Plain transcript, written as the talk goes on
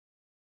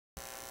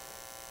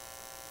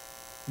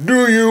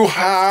Do you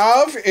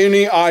have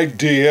any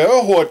idea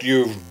what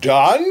you've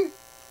done?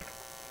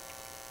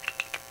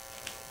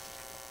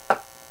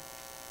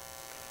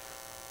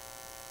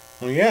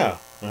 Well, yeah,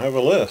 I have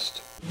a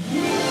list.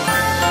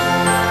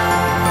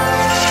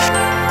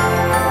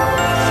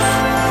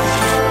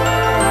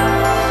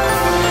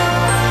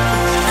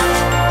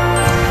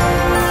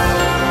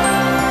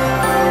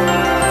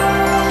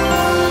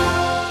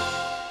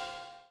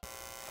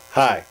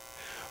 Hi,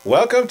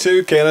 welcome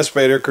to Can a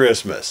Spader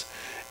Christmas.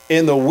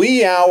 In the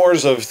wee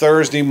hours of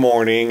Thursday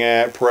morning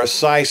at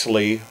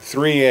precisely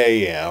 3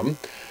 a.m.,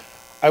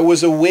 I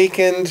was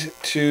awakened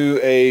to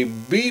a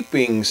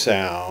beeping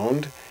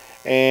sound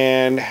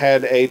and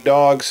had a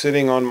dog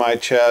sitting on my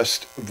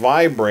chest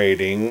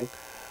vibrating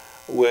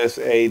with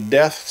a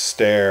death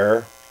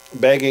stare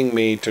begging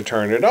me to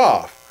turn it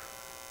off.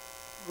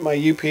 My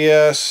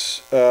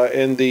UPS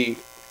in the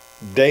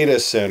data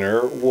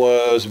center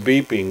was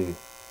beeping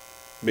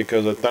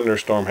because a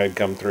thunderstorm had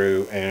come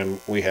through and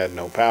we had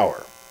no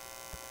power.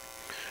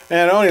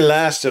 And it only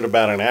lasted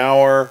about an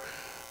hour.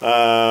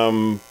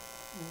 By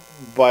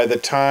the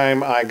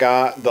time I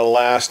got the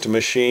last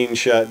machine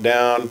shut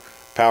down,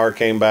 power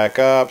came back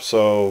up,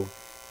 so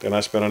then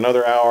I spent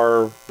another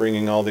hour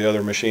bringing all the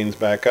other machines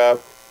back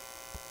up.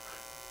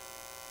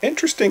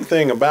 Interesting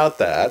thing about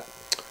that,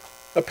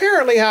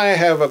 apparently I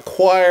have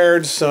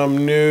acquired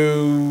some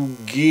new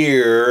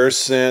gear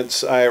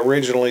since I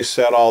originally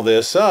set all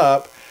this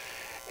up,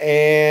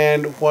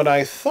 and what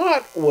I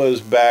thought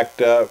was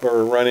backed up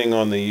or running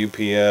on the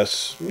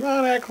UPS,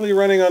 not actually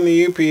running on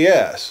the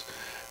UPS.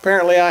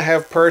 Apparently I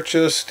have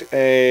purchased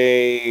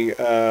a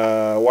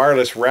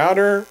wireless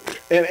router,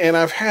 and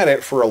I've had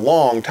it for a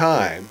long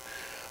time,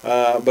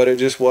 but it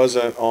just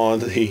wasn't on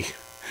the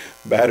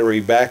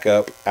battery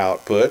backup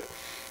output.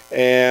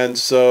 And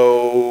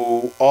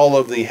so all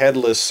of the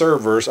headless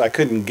servers I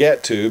couldn't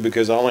get to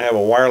because I only have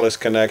a wireless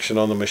connection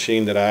on the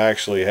machine that I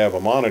actually have a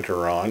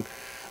monitor on.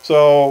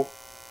 So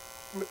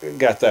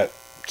got that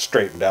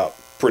straightened out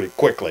pretty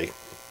quickly.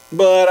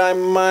 But I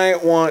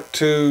might want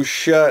to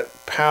shut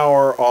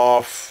power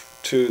off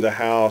to the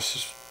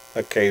house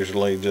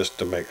occasionally just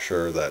to make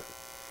sure that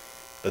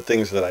the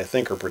things that I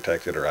think are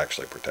protected are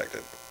actually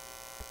protected.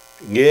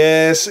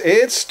 Yes,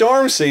 it's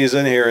storm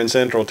season here in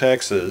Central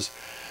Texas,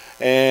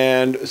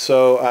 and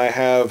so I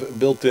have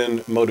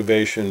built-in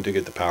motivation to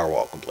get the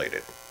Powerwall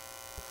completed.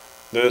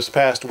 This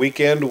past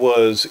weekend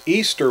was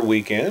Easter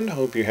weekend.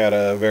 Hope you had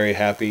a very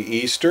happy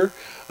Easter.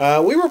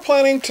 We were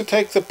planning to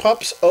take the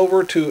pups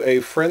over to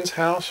a friend's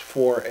house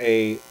for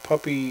a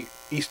puppy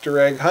Easter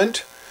egg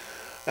hunt,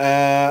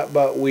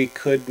 but we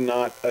could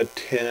not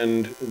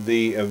attend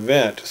the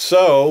event.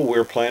 So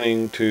we're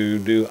planning to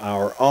do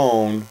our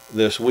own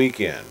this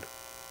weekend.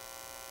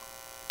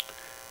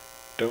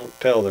 Don't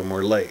tell them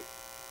we're late.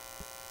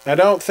 I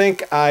don't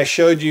think I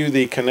showed you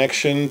the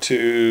connection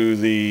to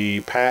the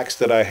packs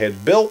that I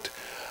had built.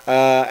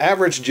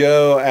 Average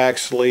Joe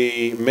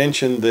actually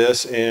mentioned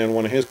this in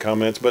one of his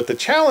comments, but the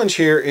challenge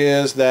here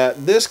is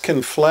that this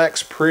can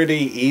flex pretty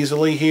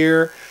easily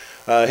here.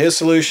 His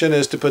solution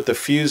is to put the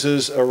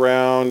fuses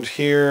around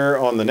here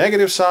on the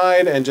negative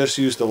side and just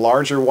use the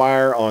larger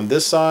wire on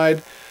this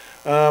side.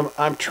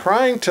 I'm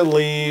trying to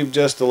leave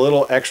just a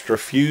little extra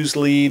fuse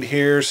lead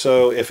here,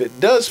 so if it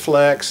does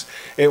flex,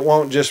 it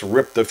won't just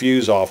rip the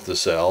fuse off the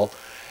cell.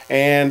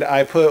 And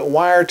I put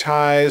wire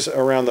ties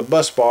around the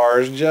bus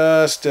bars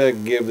just to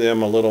give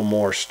them a little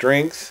more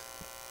strength.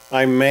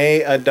 I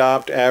may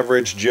adopt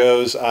Average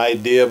Joe's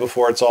idea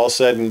before it's all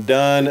said and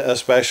done,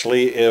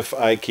 especially if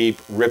I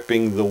keep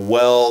ripping the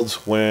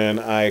welds when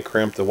I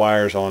crimp the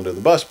wires onto the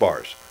bus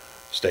bars.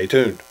 Stay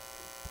tuned.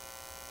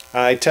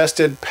 I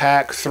tested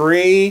pack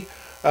 3,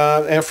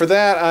 and for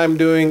that I'm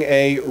doing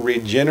a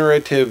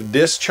regenerative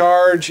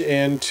discharge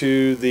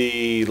into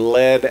the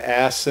lead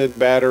acid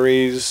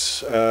batteries,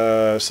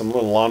 some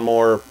little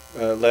lawnmower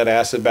lead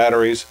acid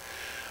batteries.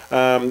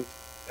 The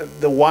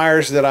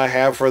wires that I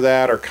have for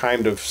that are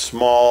kind of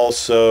small,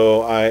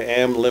 so I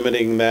am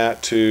limiting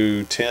that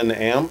to 10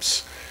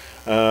 amps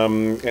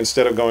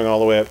instead of going all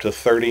the way up to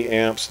 30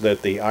 amps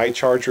that the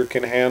iCharger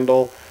can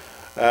handle.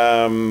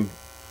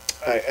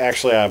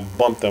 I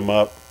bump them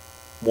up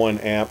 1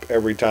 amp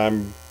every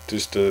time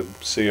just to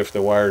see if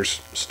the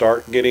wires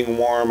start getting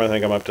warm. I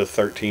think I'm up to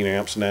 13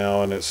 amps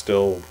now and it's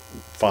still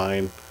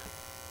fine.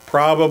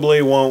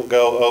 Probably won't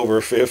go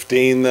over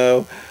 15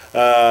 though.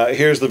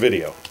 Here's the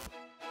video.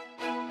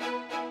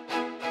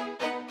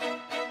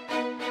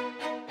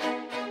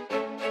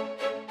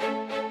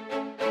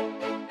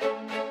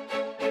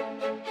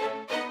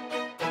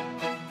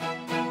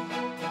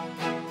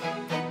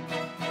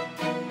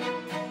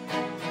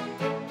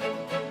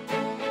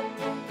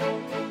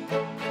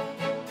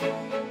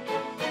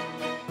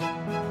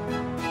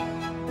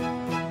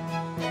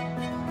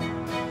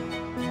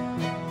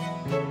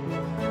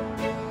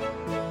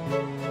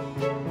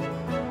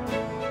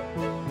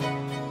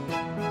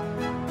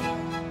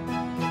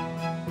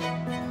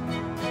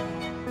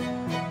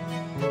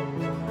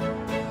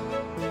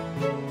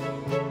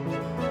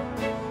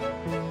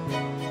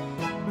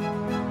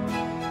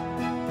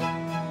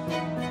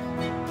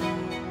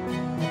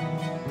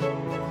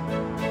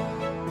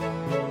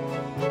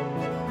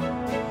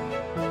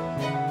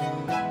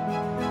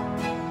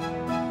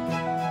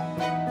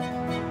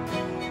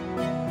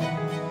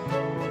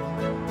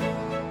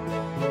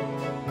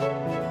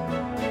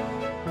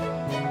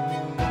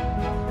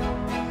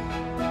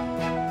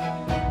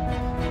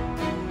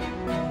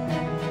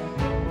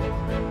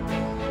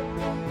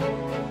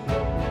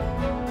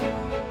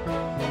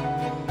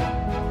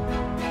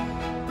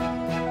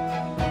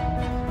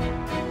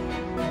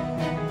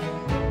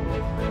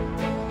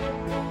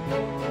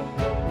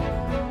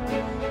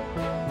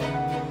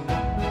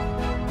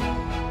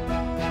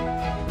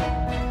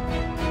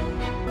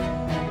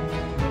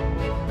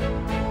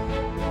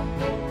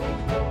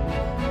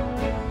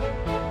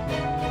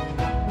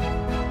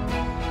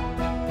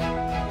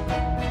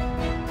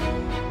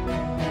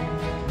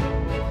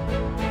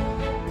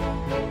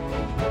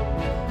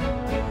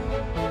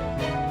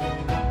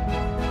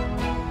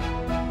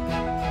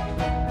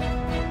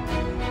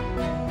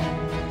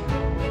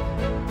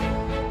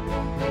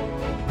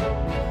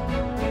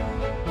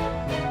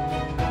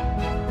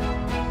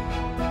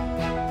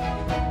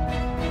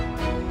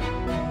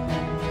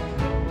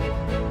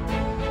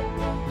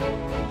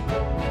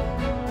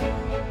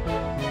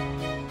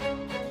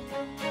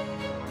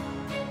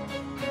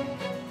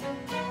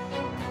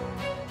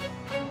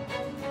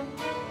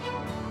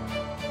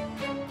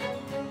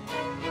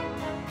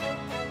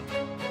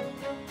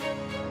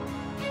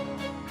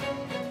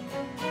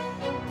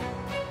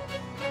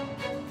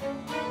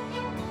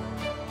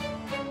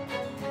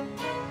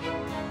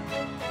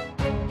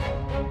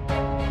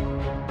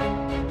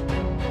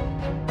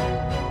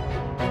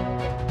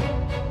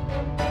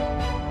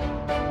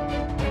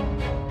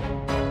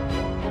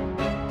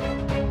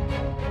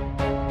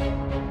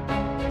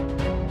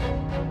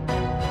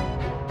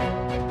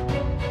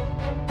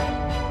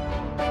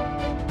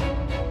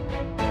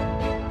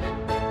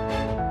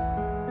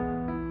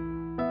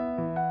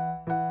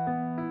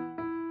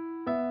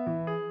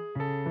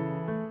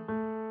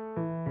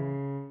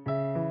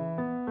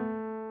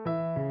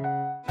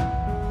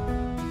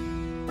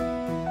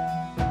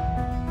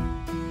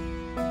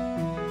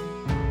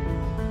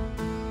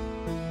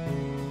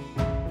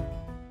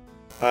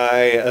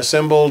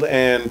 assembled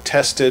and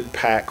tested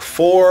pack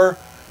 4.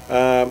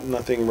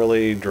 Nothing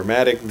really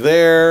dramatic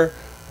there.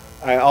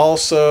 I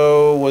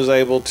also was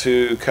able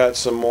to cut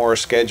some more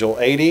Schedule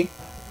 80.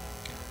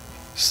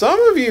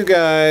 Some of you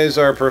guys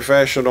are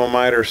professional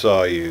miter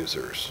saw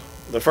users.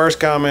 The first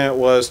comment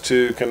was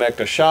to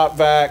connect a shop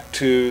vac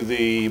to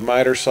the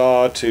miter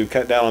saw to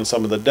cut down on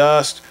some of the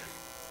dust.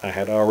 I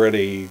had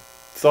already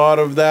thought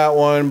of that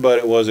one, but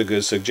it was a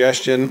good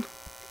suggestion.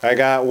 I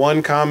got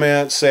one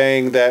comment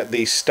saying that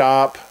the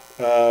stop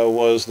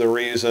was the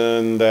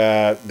reason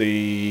that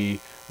the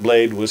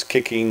blade was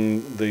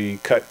kicking the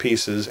cut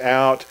pieces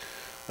out.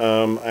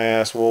 I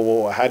asked,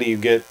 well, how do you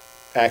get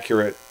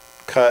accurate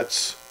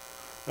cuts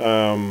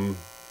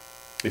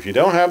if you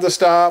don't have the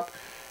stop?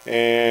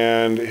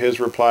 And his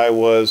reply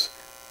was,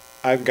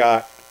 I've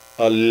got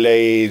a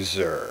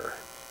laser.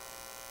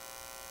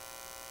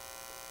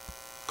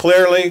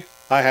 Clearly,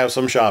 I have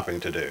some shopping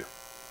to do.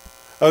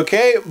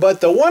 Okay, but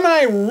the one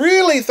I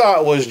really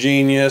thought was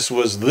genius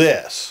was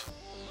this.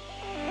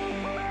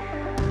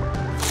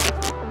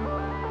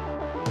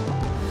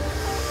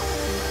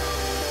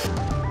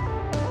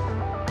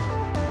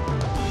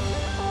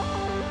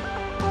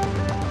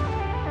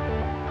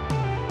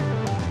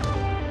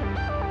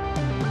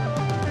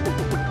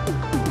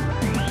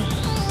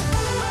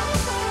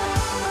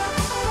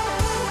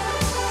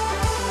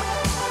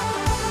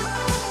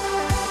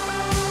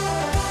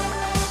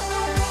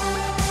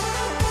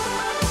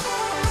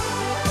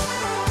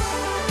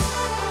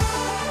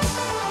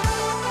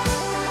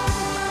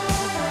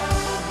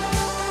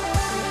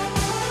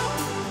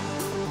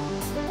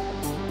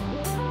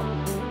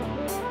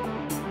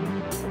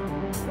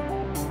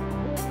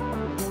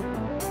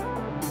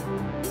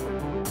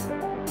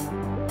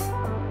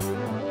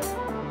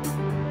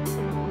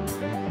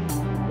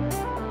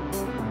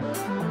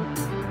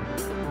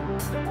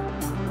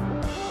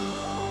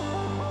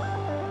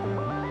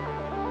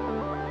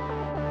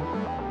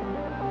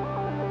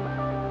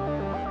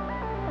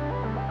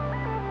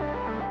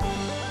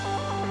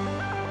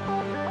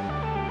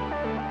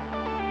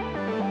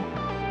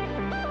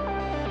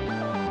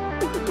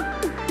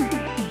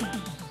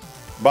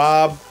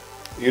 Bob,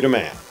 you the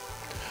man.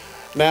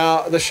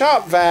 Now, the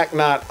shop vac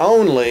not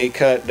only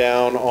cut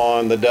down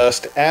on the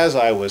dust as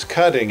I was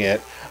cutting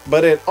it,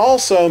 but it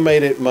also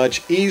made it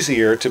much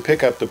easier to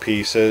pick up the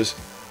pieces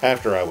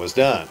after I was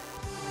done.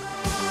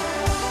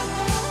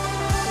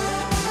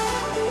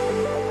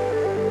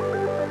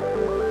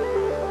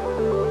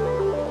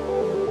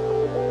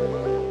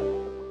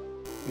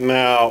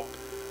 Now,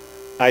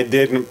 I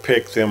didn't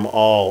pick them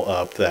all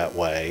up that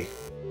way,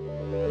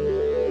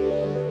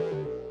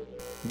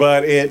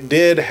 but it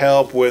did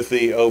help with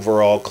the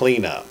overall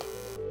cleanup.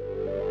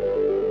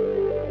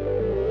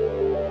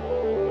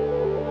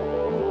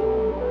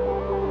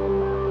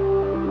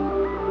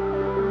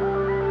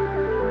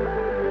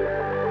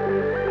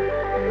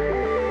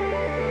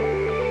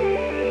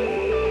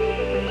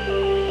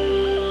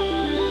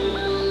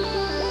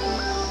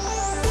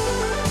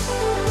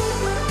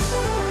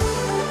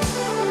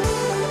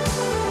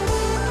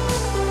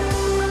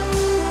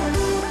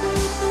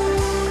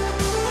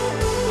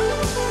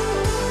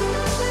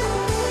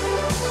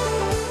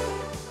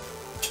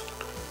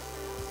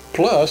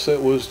 Plus,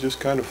 it was just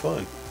kind of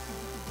fun.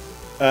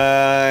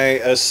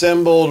 I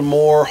assembled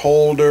more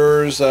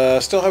holders.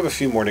 Still have a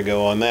few more to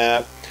go on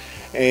that.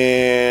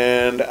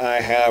 And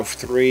I have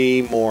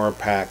 3 more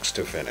packs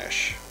to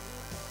finish.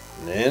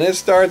 And then it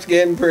starts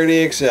getting pretty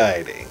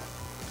exciting.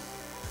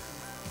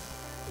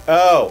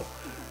 Oh,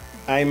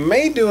 I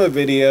may do a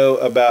video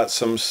about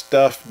some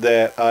stuff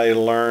that I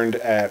learned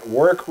at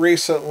work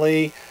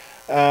recently.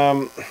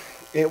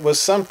 It was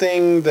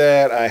something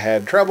that I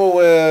had trouble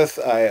with.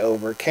 I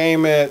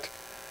overcame it,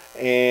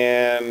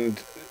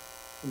 and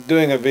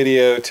doing a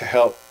video to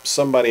help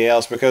somebody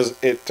else, because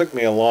it took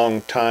me a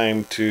long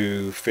time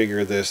to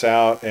figure this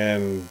out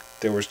and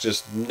there was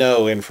just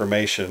no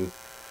information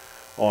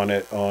on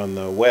it on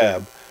the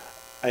web.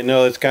 I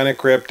know it's kind of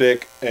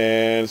cryptic,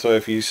 and so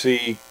if you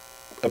see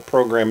a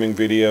programming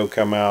video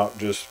come out,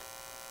 just,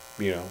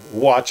 you know,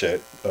 watch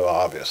it,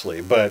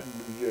 obviously, but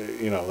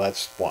you know,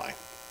 that's why.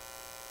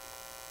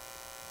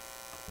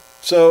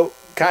 So,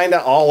 kind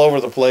of all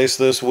over the place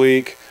this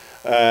week,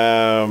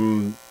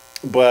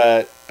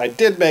 but I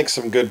did make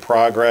some good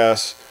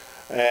progress,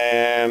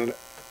 and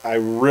I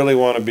really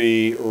want to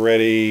be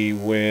ready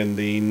when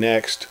the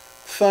next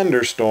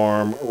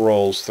thunderstorm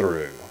rolls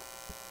through.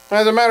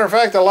 As a matter of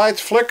fact, the lights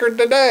flickered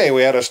today.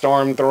 We had a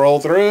storm to roll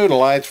through, the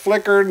lights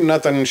flickered,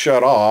 nothing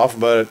shut off,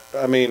 but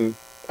I mean,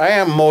 I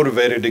am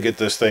motivated to get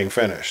this thing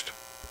finished.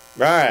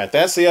 Alright,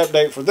 that's the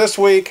update for this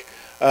week.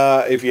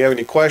 If you have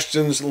any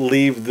questions,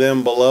 leave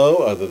them below.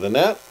 Other than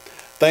that,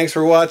 thanks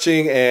for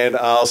watching, and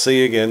I'll see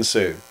you again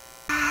soon.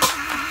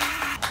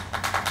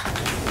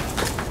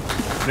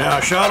 Now,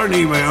 I shot an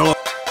email.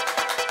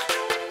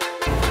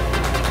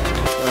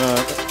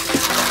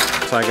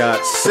 So I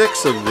got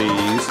 6 of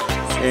these,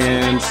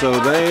 and so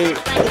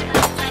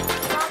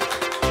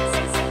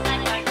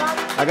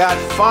I got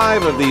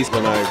 5 of these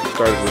when I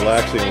started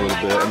relaxing a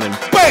little bit, and then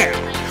BAM!